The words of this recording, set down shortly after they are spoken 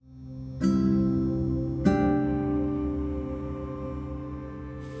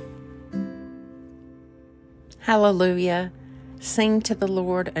Hallelujah. Sing to the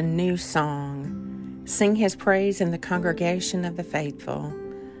Lord a new song. Sing his praise in the congregation of the faithful.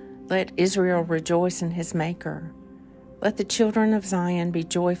 Let Israel rejoice in his Maker. Let the children of Zion be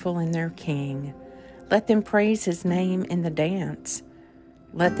joyful in their King. Let them praise his name in the dance.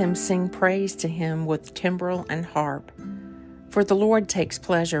 Let them sing praise to him with timbrel and harp. For the Lord takes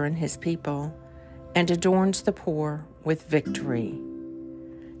pleasure in his people and adorns the poor with victory.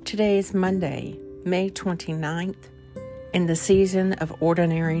 Today is Monday, May 29th, in the season of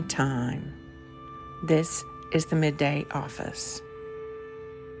ordinary time. This is the Midday Office.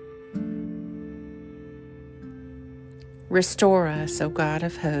 Restore us, O God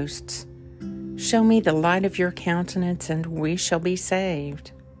of hosts. Show me the light of your countenance, and we shall be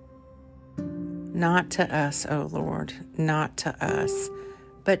saved. Not to us, O Lord, not to us,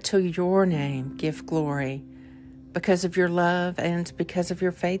 but to your name give glory, because of your love and because of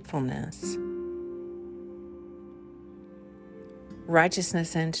your faithfulness.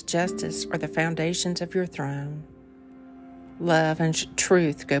 Righteousness and justice are the foundations of your throne. Love and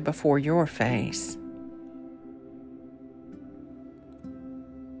truth go before your face.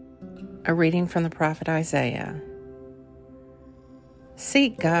 A reading from the prophet Isaiah.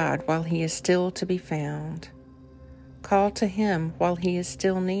 Seek God while he is still to be found. Call to him while he is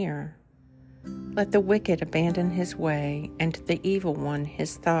still near. Let the wicked abandon his way, and the evil one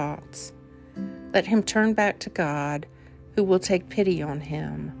his thoughts. Let him turn back to God, who will take pity on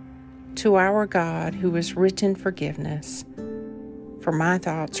him, to our God, who is rich in forgiveness. For my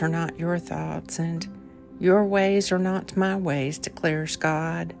thoughts are not your thoughts, and your ways are not my ways, declares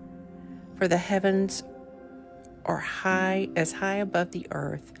God. For the heavens are high above the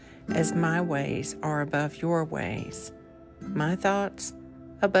earth as my ways are above your ways, my thoughts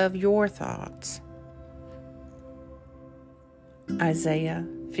above your thoughts. Isaiah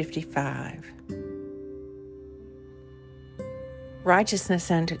 55.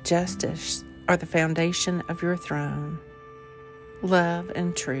 Righteousness and justice are the foundation of your throne. Love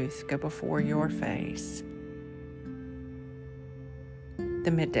and truth go before your face.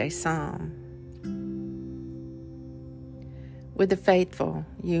 The Midday Psalm. With the faithful,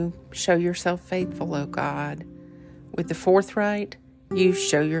 you show yourself faithful, O God. With the forthright, you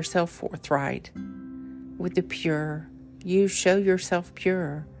show yourself forthright. With the pure, you show yourself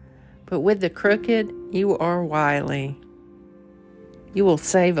pure. But with the crooked, you are wily. You will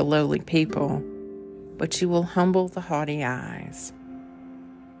save a lowly people, but you will humble the haughty eyes.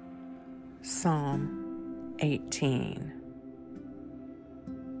 Psalm 18.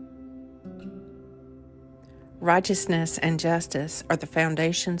 Righteousness and justice are the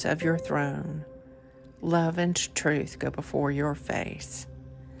foundations of your throne. Love and truth go before your face.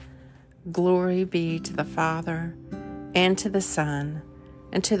 Glory be to the Father, and to the Son,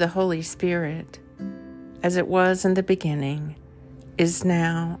 and to the Holy Spirit, as it was in the beginning, is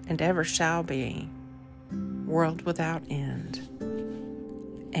now, and ever shall be, world without end.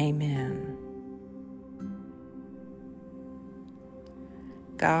 Amen.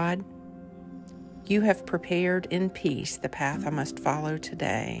 God, you have prepared in peace the path I must follow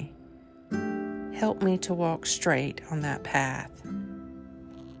today. Help me to walk straight on that path.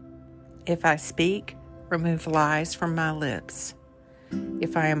 If I speak, remove lies from my lips.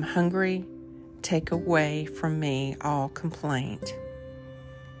 If I am hungry, take away from me all complaint.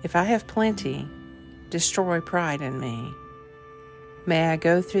 If I have plenty, destroy pride in me. May I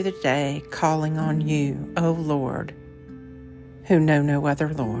go through the day calling on you, O Lord, who know no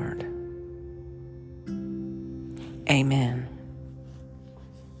other Lord. Amen.